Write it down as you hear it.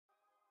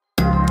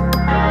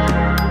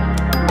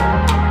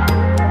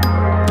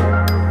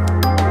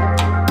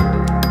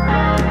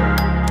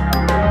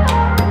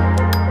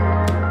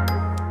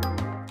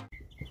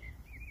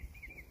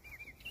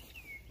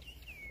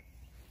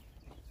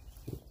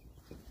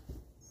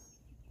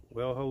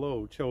Well,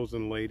 hello,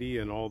 chosen lady,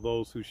 and all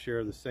those who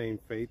share the same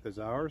faith as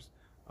ours.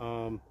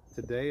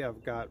 Today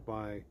I've got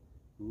my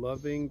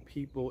Loving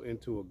People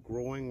into a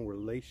Growing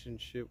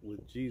Relationship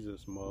with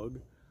Jesus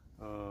mug.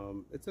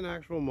 It's an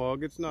actual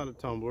mug, it's not a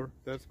tumbler.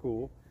 That's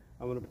cool.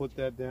 I'm going to put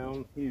that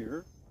down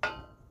here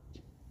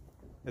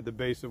at the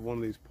base of one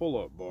of these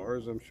pull-up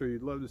bars. I'm sure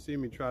you'd love to see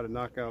me try to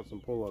knock out some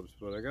pull-ups,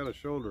 but I got a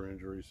shoulder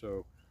injury,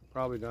 so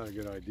probably not a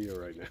good idea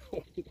right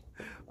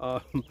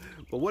now.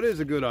 But what is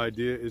a good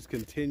idea is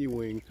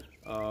continuing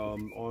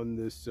on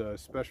this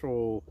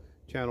special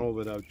channel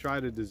that I've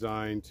tried to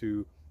design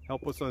to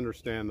help us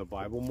understand the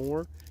Bible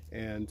more,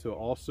 and to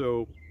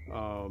also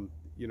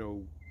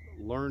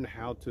learn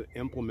how to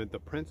implement the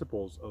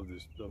principles of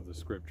the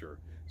scripture.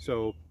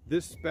 So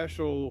this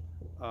special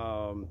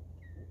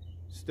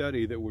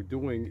study that we're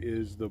doing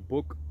is the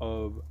book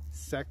of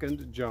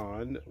 2nd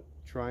John,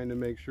 trying to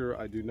make sure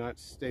I do not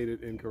state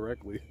it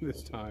incorrectly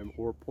this time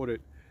or put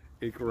it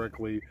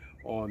incorrectly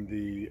on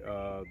the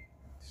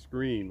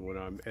screen when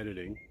I'm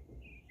editing.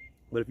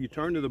 But if you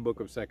turn to the book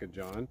of 2nd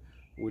John,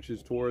 which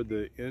is toward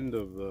the end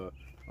of the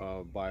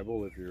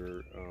Bible, if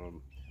you're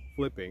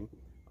flipping,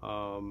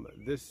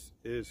 this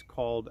is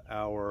called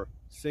our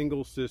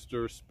Single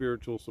Sister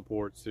Spiritual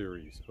Support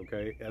Series,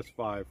 okay?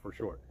 S5 for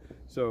short.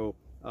 So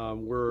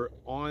we're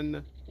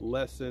on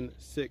lesson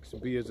 6,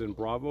 B as in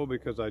Bravo,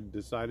 because I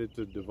decided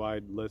to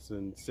divide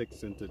lesson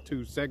 6 into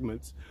 2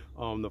 segments.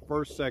 The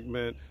first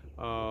segment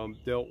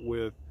dealt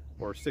with,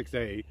 or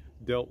 6A,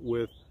 dealt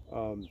with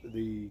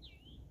the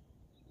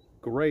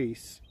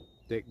grace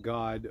that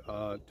God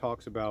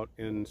talks about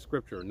in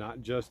Scripture,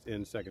 not just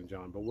in 2nd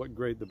John, but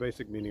the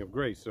basic meaning of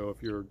grace. So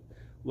if you're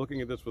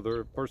looking at this for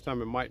the first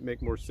time, it might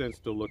make more sense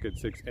to look at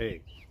 6A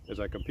as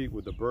I compete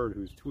with the bird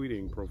who's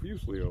tweeting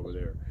profusely over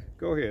there.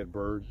 Go ahead,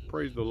 bird.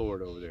 Praise the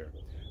Lord over there.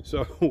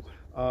 So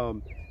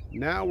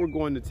now we're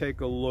going to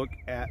take a look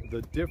at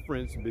the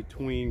difference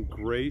between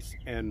grace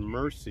and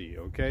mercy,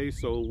 okay?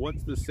 So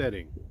what's the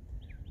setting?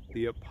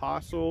 The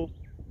Apostle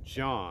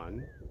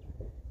John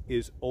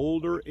is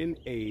older in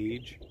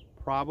age,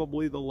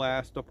 probably the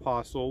last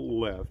apostle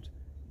left.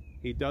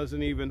 He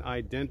doesn't even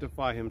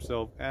identify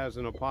himself as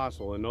an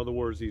apostle. In other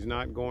words, he's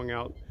not going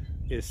out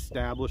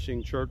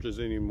establishing churches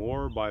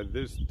anymore. By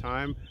this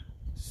time,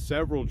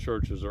 several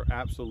churches are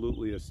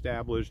absolutely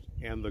established,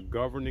 and the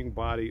governing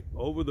body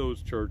over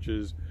those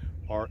churches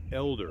are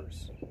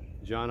elders.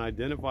 John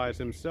identifies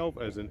himself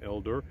as an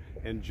elder,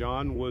 and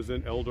John was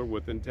an elder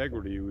with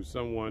integrity. He was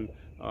someone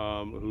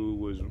who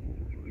was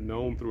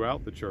known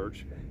throughout the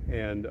church,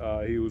 and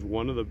he was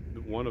one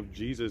of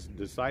Jesus'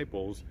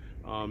 disciples,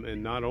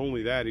 and not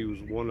only that, he was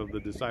one of the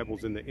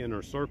disciples in the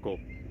inner circle,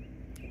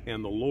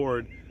 and the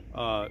Lord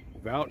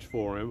vouched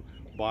for him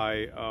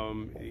by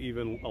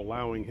even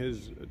allowing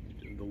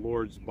the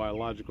Lord's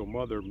biological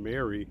mother,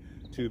 Mary,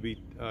 to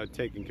be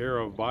taken care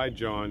of by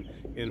John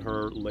in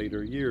her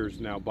later years.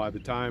 Now, by the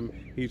time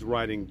he's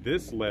writing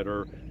this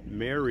letter,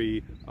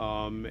 Mary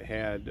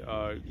had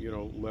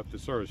left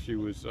this earth. She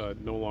was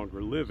no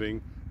longer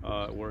living,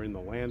 or in the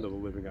land of the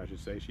living, I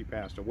should say. She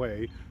passed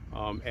away,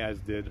 as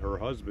did her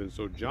husband.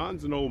 So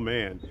John's an old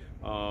man.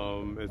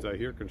 As I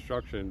hear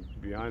construction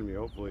behind me,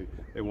 hopefully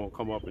they won't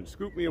come up and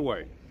scoop me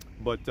away.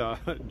 But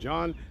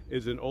John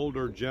is an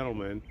older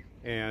gentleman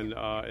and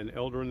an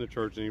elder in the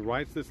church, and he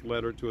writes this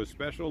letter to a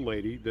special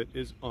lady that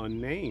is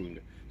unnamed.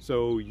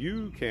 So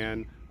you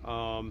can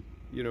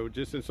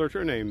just insert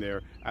your name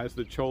there as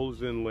the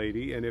chosen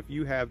lady. And if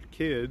you have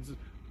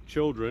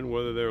children,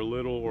 whether they're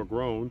little or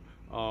grown,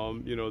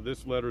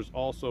 this letter is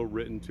also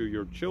written to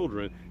your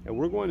children. And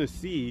we're going to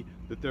see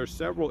that there's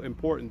several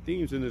important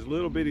themes in this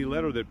little bitty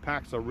letter that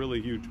packs a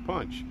really huge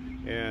punch.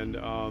 And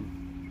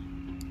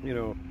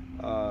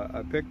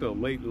I picked a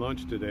late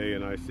lunch today,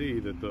 and I see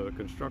that the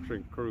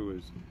construction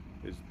crew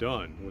is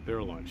done with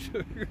their lunch.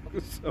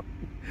 So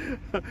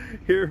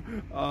here,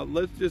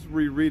 let's just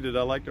reread it.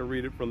 I like to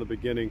read it from the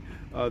beginning.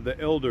 The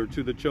elder,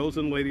 to the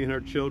chosen lady and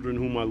her children,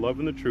 whom I love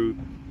in the truth,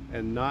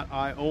 and not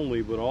I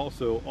only, but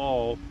also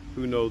all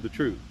who know the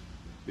truth,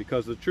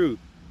 because the truth,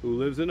 who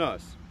lives in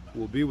us,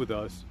 will be with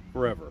us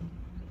forever.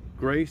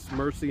 Grace,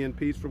 mercy, and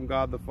peace from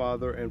God the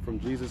Father and from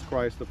Jesus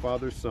Christ, the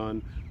Father's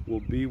Son, will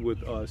be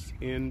with us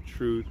in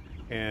truth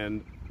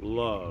and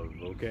love.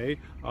 Okay,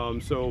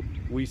 so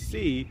we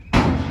see,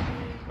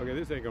 okay,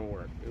 this ain't gonna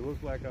work. It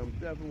looks like I'm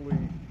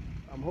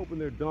hoping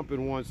they're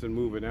dumping once and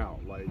moving out.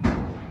 Like,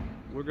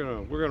 we're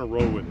gonna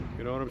roll with it.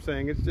 You know what I'm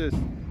saying? It's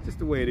just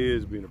the way it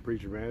is being a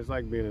preacher, man. It's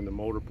like being in the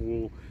motor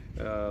pool,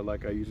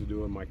 like I used to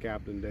do in my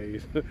captain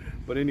days.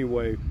 But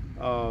anyway,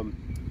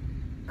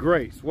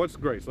 grace. What's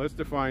grace? Let's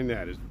define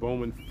that as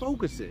Bowman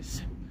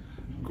focuses.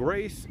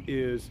 Grace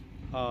is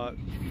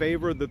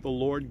favor that the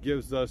Lord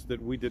gives us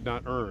that we did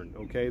not earn.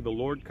 Okay, the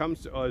Lord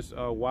comes to us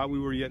while we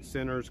were yet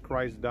sinners.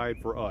 Christ died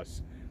for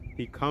us.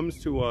 He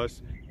comes to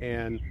us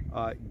and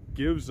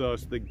gives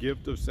us the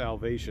gift of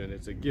salvation.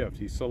 It's a gift.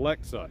 He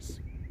selects us.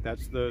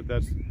 That's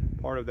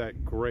part of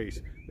that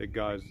grace that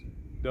God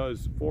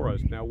does for us.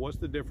 Now, what's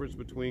the difference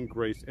between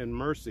grace and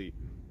mercy?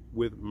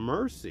 With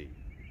mercy,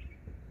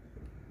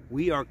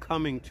 we are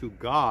coming to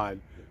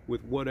God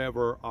with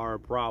whatever our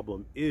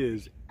problem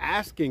is,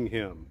 asking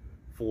him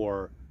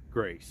for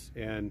grace.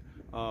 And,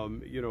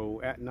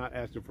 not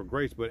asking for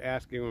grace, but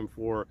asking him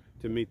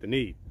to meet the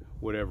need,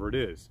 whatever it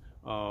is.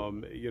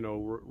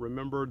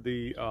 Remember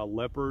the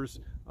lepers,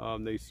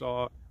 they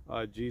saw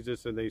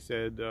Jesus and they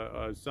said,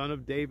 Son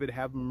of David,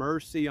 have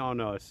mercy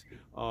on us.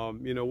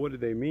 What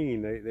did they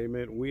mean? They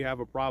meant, we have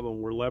a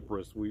problem, we're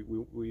leprous, we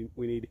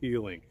need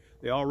healing.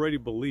 They already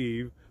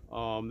believe,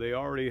 they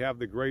already have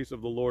the grace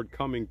of the Lord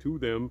coming to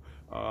them.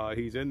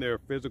 He's in their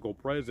physical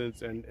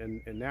presence,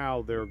 and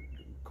now they're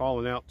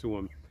calling out to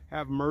him,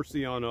 have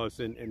mercy on us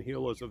and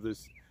heal us of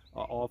this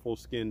awful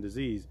skin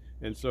disease.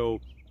 And so,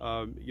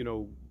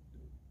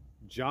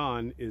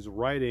 John is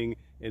writing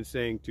and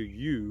saying to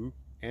you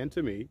and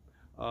to me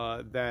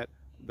that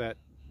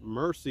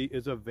mercy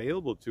is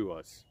available to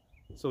us.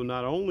 So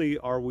not only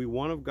are we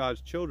one of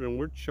God's children,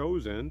 we're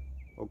chosen,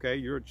 okay,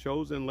 you're a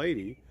chosen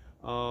lady,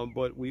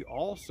 but we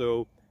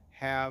also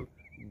have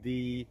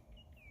the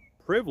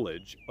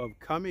privilege of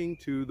coming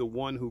to the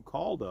one who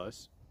called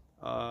us,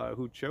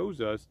 who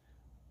chose us,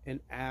 and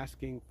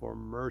asking for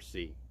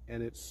mercy.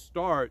 And it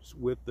starts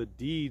with the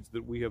deeds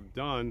that we have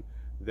done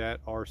that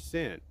are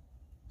sin.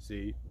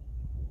 See?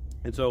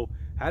 And so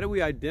how do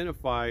we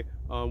identify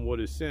what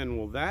is sin?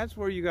 Well, that's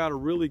where you got to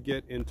really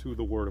get into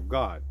the Word of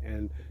God.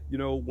 And,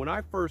 when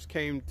I first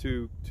came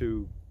to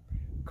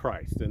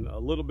Christ, and a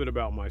little bit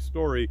about my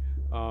story,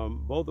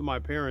 both of my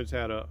parents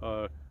had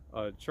a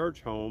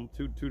church home,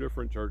 two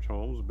different church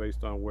homes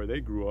based on where they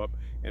grew up,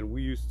 and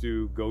we used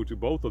to go to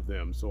both of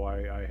them. So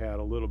I had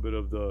a little bit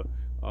of the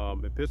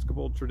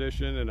Episcopal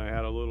tradition, and I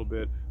had a little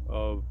bit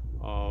of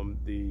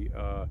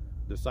the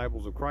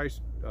Disciples of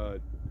Christ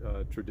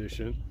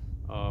tradition,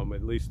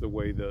 at least the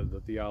way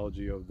the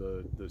theology of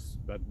this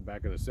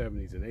back in the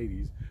 70s and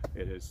 80s.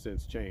 It has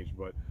since changed,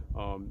 but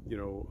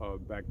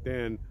back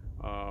then,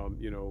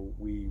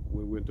 we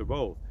went to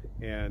both.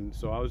 And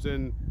so I was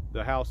in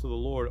the house of the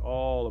Lord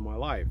all of my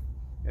life,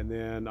 and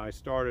then I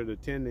started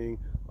attending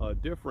a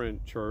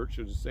different church,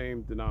 the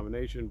same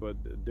denomination but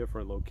a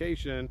different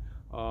location,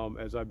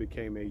 as I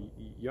became a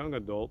young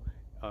adult,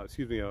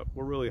 we're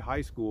really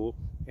high school,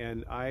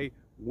 and I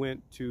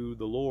went to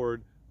the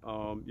Lord,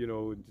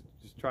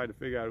 just tried to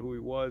figure out who he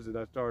was, and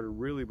I started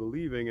really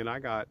believing, and I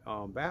got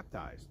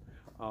baptized.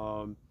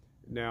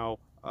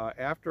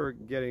 After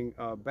getting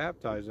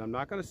baptized, I'm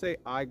not going to say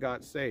I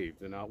got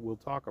saved, and we'll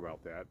talk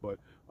about that, but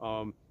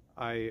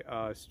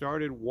I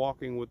started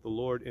walking with the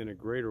Lord in a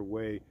greater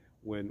way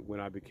when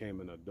I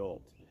became an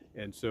adult.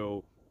 And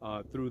so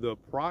through the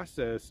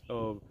process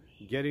of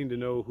getting to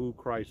know who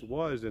Christ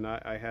was, and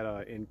I had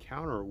an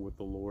encounter with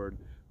the Lord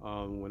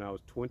when I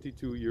was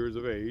 22 years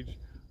of age,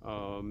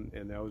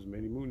 and that was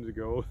many moons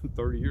ago,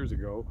 30 years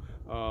ago.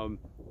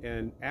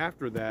 And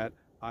after that,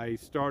 I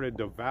started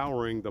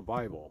devouring the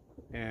Bible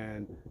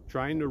and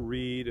trying to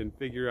read and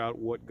figure out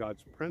what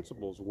God's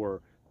principles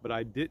were. But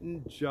I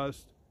didn't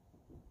just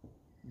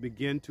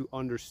begin to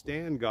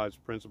understand God's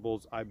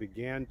principles, I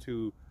began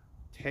to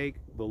take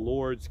the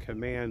Lord's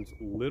commands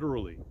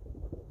literally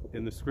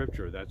in the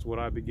scripture. That's what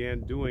I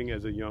began doing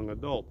as a young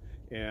adult.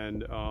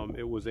 And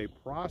it was a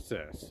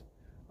process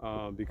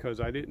because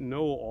I didn't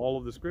know all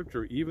of the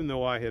scripture, even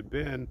though I had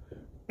been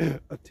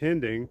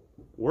attending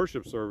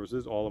worship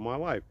services all of my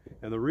life.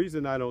 And the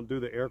reason I don't do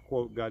the air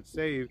quote "got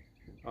saved,"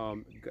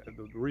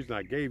 the reason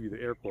I gave you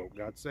the air quote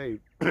 "got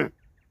saved"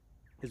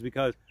 is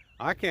because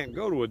I can't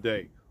go to a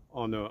day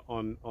on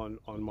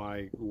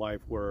my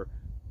life where,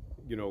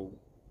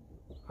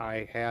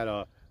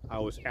 I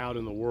was out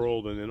in the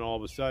world, and then all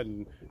of a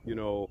sudden,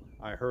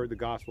 I heard the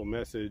gospel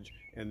message,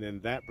 and then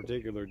that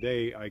particular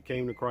day I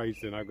came to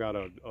Christ and I've got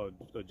a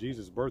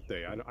Jesus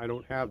birthday. I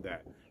don't have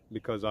that,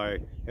 because I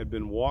had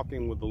been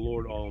walking with the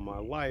Lord all of my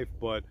life,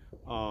 but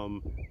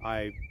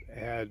I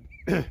had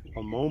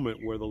a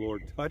moment where the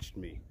Lord touched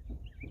me.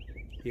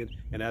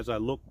 And as I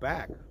look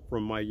back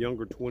from my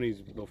younger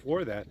 20s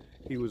before that,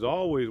 he was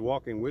always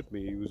walking with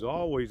me. He was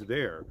always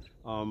there.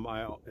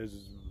 As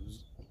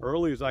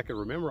early as I can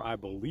remember, I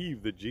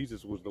believed that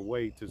Jesus was the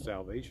way to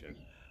salvation.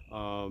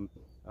 So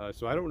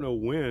I don't know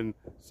when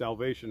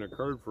salvation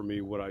occurred for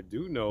me. What I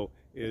do know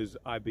is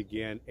I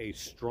began a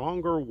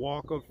stronger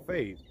walk of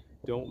faith.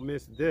 Don't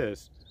miss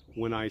this.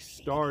 When I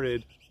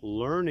started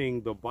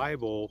learning the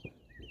Bible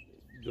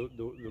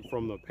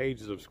from the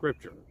pages of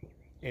Scripture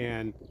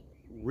and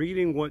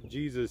reading what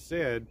Jesus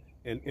said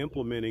and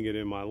implementing it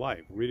in my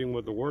life, reading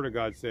what the Word of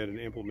God said and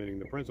implementing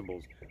the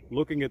principles,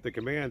 looking at the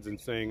commands and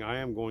saying, I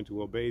am going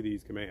to obey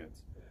these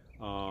commands.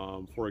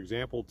 For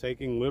example,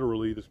 taking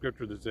literally the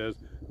scripture that says,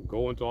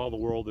 go into all the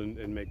world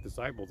and make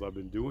disciples. I've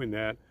been doing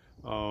that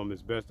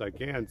as best I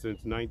can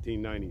since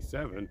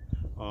 1997,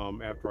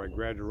 after I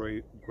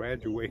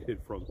graduated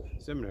from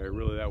seminary.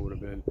 Really, that would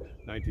have been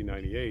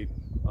 1998.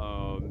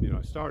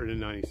 I started in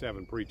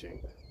 97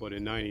 preaching, but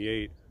in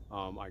 98,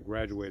 I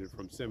graduated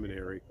from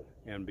seminary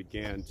and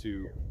began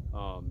to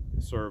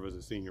serve as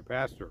a senior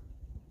pastor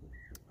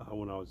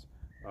when I was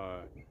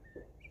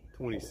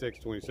 26,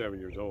 27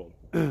 years old.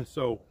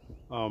 So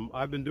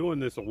I've been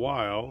doing this a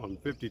while. I'm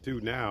 52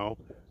 now,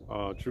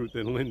 truth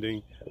in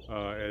lending,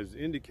 as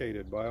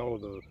indicated by all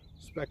of the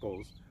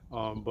speckles.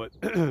 But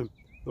the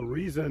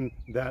reason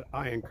that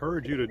I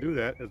encourage you to do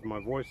that, as my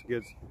voice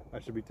gets,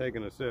 I should be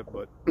taking a sip,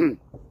 but don't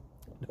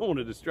want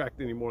to distract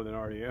any more than I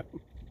already am.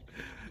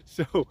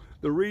 So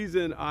the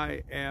reason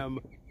I am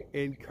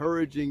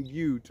encouraging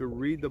you to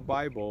read the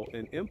Bible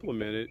and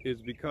implement it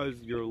is because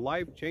your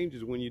life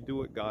changes when you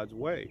do it God's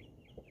way.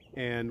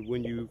 And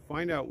when you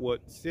find out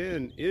what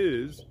sin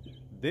is,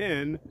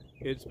 then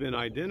it's been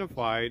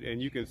identified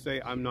and you can say,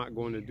 I'm not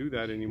going to do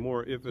that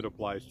anymore if it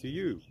applies to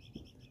you.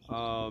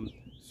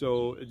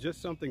 So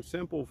just something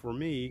simple for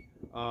me.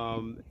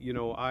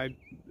 I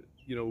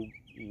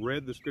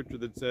read the scripture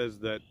that says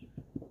that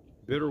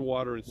bitter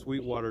water and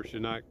sweet water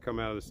should not come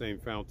out of the same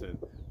fountain.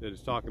 That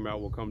it's talking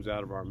about what comes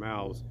out of our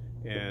mouths.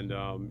 And,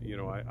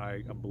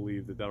 I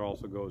believe that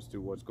also goes to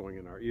what's going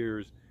in our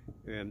ears.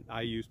 And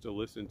I used to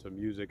listen to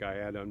music. I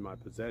had in my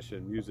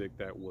possession music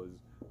that was,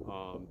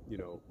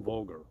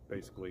 vulgar,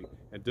 basically,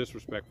 and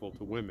disrespectful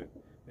to women.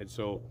 And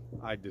so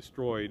I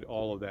destroyed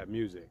all of that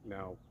music.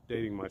 Now,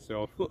 dating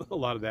myself, a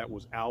lot of that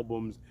was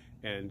albums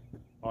and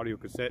audio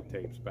cassette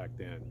tapes back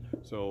then.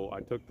 So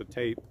I took the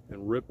tape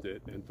and ripped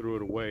it and threw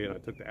it away, and I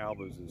took the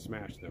albums and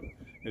smashed them.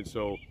 And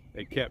so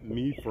it kept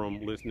me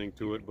from listening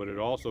to it, but it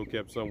also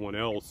kept someone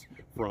else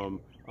from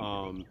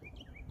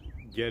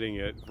getting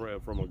it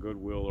from a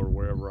Goodwill or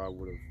wherever I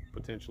would have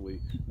potentially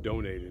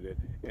donated it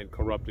and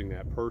corrupting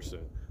that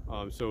person.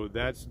 So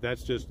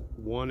that's just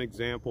one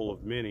example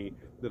of many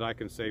that I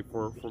can say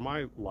for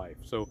my life.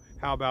 So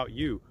how about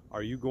you?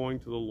 Are you going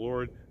to the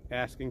Lord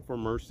asking for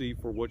mercy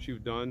for what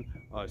you've done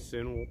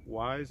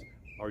sin-wise?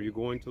 Are you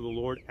going to the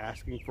Lord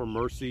asking for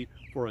mercy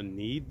for a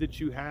need that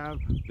you have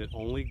that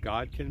only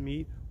God can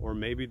meet? Or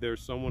maybe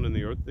there's someone in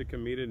the earth that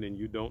can meet it and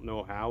you don't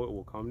know how it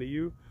will come to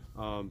you?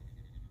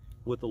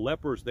 With the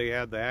lepers, they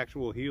had the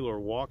actual healer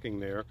walking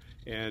there,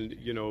 and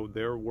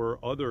there were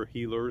other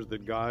healers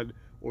that God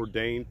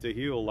ordained to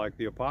heal, like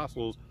the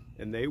apostles,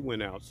 and they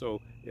went out.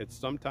 So it's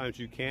sometimes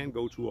you can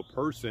go to a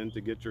person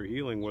to get your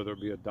healing, whether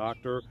it be a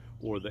doctor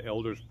or the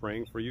elders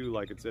praying for you,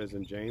 like it says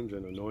in James,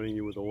 and anointing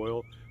you with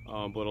oil.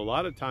 But a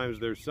lot of times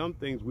there's some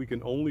things we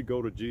can only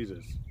go to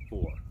Jesus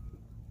for,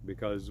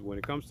 because when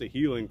it comes to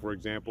healing, for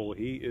example,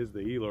 he is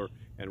the healer,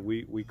 and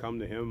we come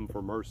to him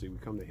for mercy. We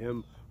come to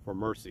him for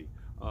mercy.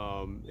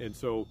 And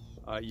so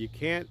you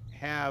can't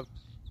have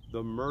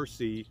the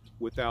mercy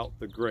without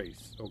the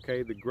grace.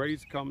 Okay, the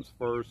grace comes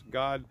first.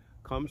 God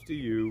comes to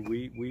you.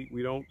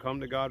 We don't come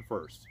to God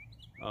first.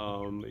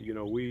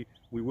 We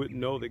wouldn't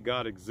know that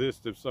God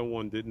exists if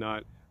someone did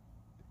not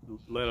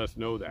let us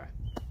know that.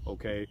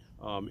 Okay,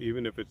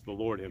 even if it's the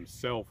Lord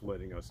himself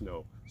letting us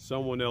know,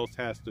 someone else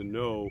has to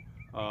know.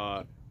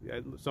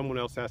 Someone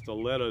else has to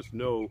let us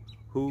know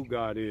who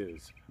God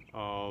is.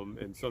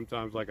 And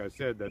sometimes, like I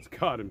said, that's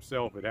God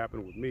himself. It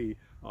happened with me,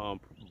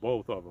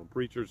 both of them.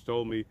 Preachers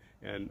told me,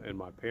 and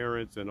my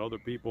parents and other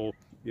people,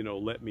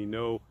 let me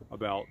know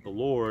about the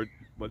Lord.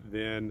 But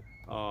then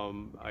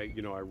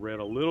I read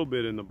a little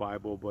bit in the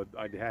Bible, but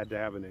I had to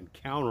have an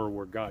encounter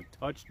where God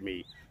touched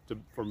me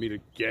for me to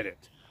get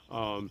it.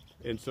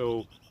 And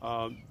so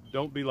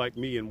don't be like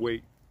me and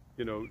wait.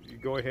 You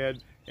go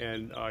ahead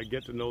and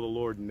get to know the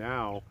Lord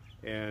now,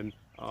 and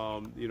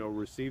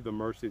receive the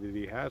mercy that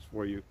he has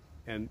for you.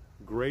 And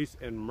grace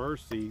and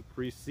mercy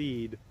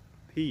precede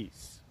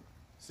peace.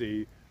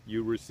 See,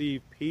 you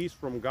receive peace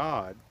from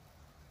God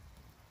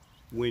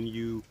when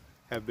you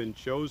have been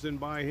chosen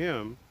by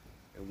him,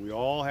 and we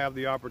all have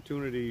the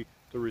opportunity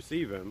to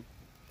receive him.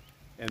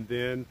 And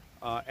then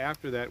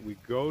after that, we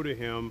go to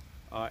him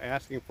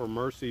asking for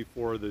mercy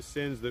for the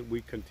sins that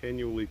we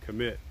continually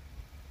commit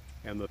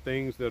and the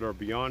things that are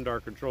beyond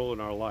our control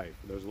in our life.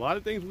 There's a lot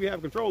of things we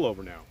have control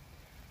over now,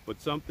 but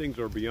some things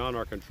are beyond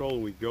our control,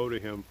 and we go to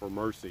him for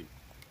mercy.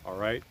 All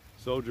right?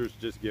 Soldiers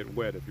just get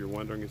wet. If you're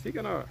wondering, is he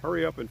going to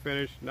hurry up and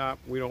finish? Nah,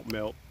 we don't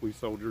melt, we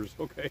soldiers.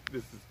 Okay,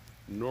 this is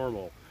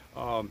normal.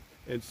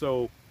 And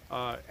so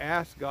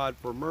ask God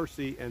for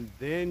mercy, and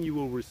then you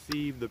will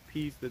receive the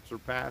peace that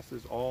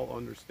surpasses all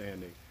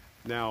understanding.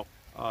 Now,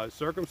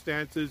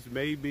 circumstances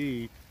may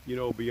be,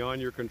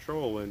 beyond your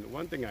control, and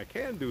one thing I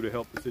can do to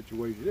help the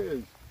situation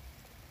is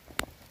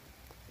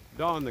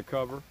don the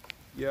cover.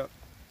 Yep,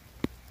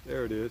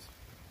 there it is.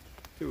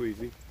 Too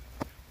easy.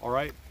 All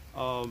right.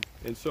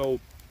 And so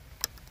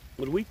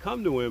when we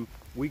come to him,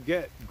 we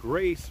get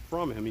grace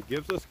from him. He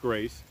gives us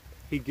grace.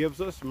 He gives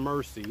us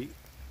mercy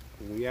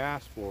when we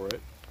ask for it,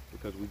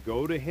 because we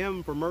go to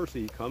him for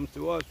mercy. He comes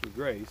to us with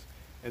grace.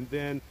 And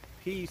then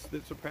peace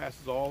that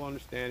surpasses all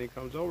understanding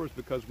comes over us,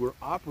 because we're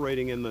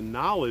operating in the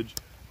knowledge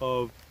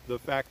of the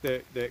fact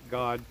that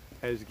God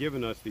has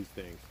given us these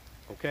things.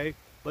 Okay?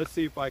 Let's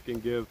see if I can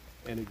give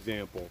an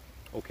example.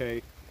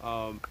 Okay?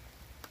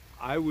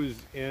 I was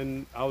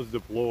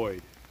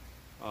deployed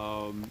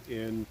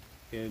in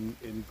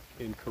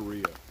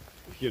Korea,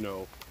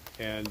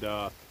 and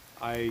I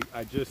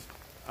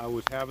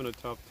was having a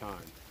tough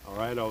time. All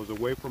right, I was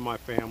away from my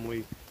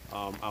family.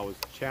 I was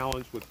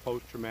challenged with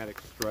post-traumatic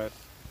stress,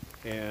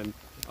 and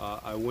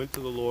I went to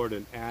the Lord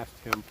and asked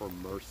him for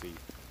mercy.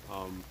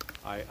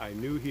 I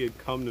knew he had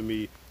come to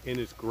me in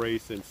his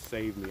grace and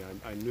saved me.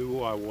 I knew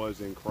who I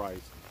was in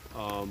Christ.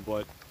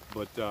 But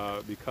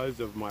because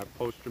of my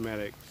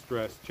post-traumatic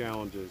stress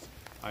challenges,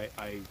 I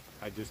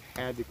just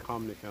had to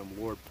come to him.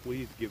 Lord,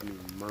 please give me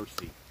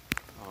mercy.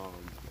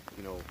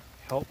 You know,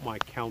 help my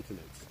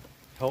countenance.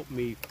 Help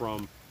me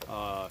from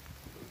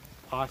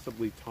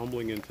possibly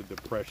tumbling into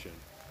depression.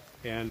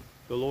 And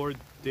the Lord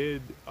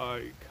did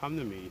come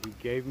to me. He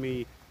gave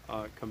me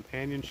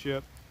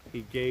companionship.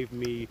 He gave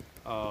me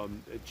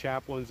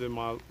chaplains in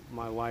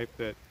my life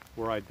that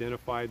were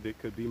identified that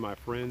could be my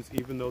friends,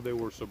 even though they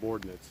were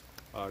subordinates.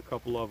 A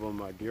couple of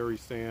them, Gary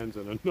Sands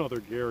and another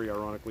Gary,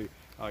 ironically,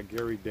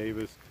 Gary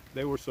Davis.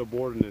 They were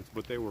subordinates,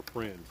 but they were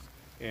friends.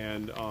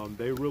 And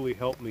they really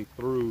helped me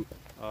through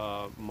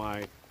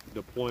my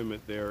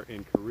deployment there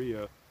in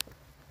Korea.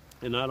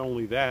 And not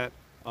only that,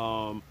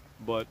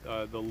 but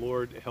the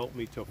Lord helped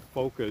me to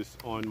focus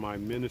on my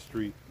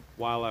ministry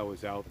while I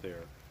was out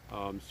there.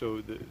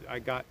 So I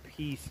got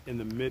peace in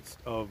the midst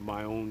of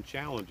my own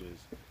challenges.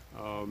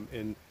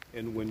 And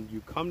when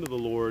you come to the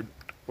Lord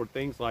for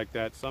things like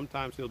that,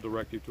 sometimes he'll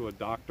direct you to a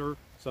doctor,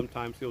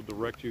 sometimes he'll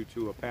direct you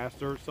to a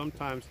pastor,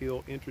 sometimes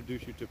he'll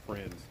introduce you to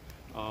friends.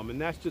 And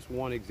that's just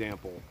one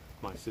example,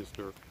 my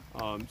sister.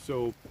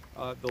 So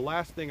the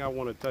last thing I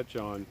want to touch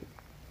on,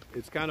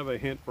 it's kind of a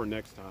hint for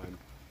next time,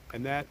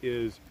 and that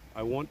is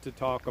I want to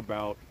talk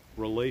about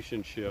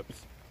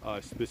relationships,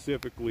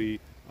 specifically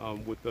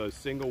with a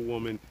single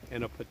woman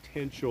and a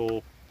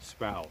potential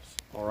spouse,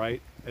 all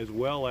right, as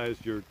well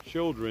as your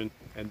children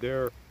and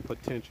their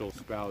potential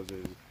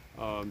spouses.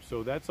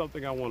 So that's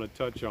something I want to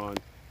touch on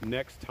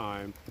next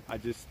time. I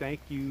just thank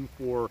you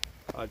for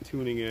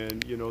tuning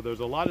in. You know, there's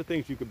a lot of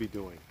things you could be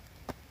doing,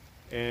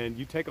 and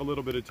you take a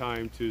little bit of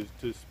time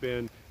to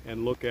spend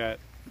and look at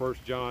 1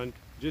 John.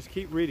 Just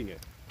keep reading it.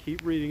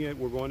 Keep reading it.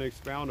 We're going to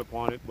expound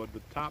upon it, but the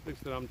topics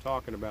that I'm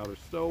talking about are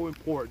so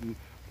important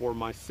for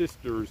my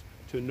sisters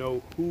to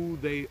know who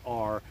they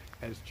are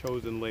as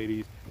chosen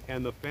ladies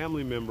and the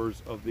family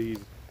members of these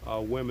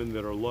women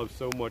that are loved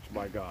so much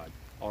by God.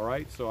 All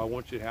right, so I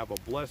want you to have a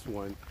blessed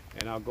one,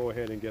 and I'll go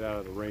ahead and get out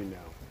of the rain now.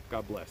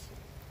 God bless.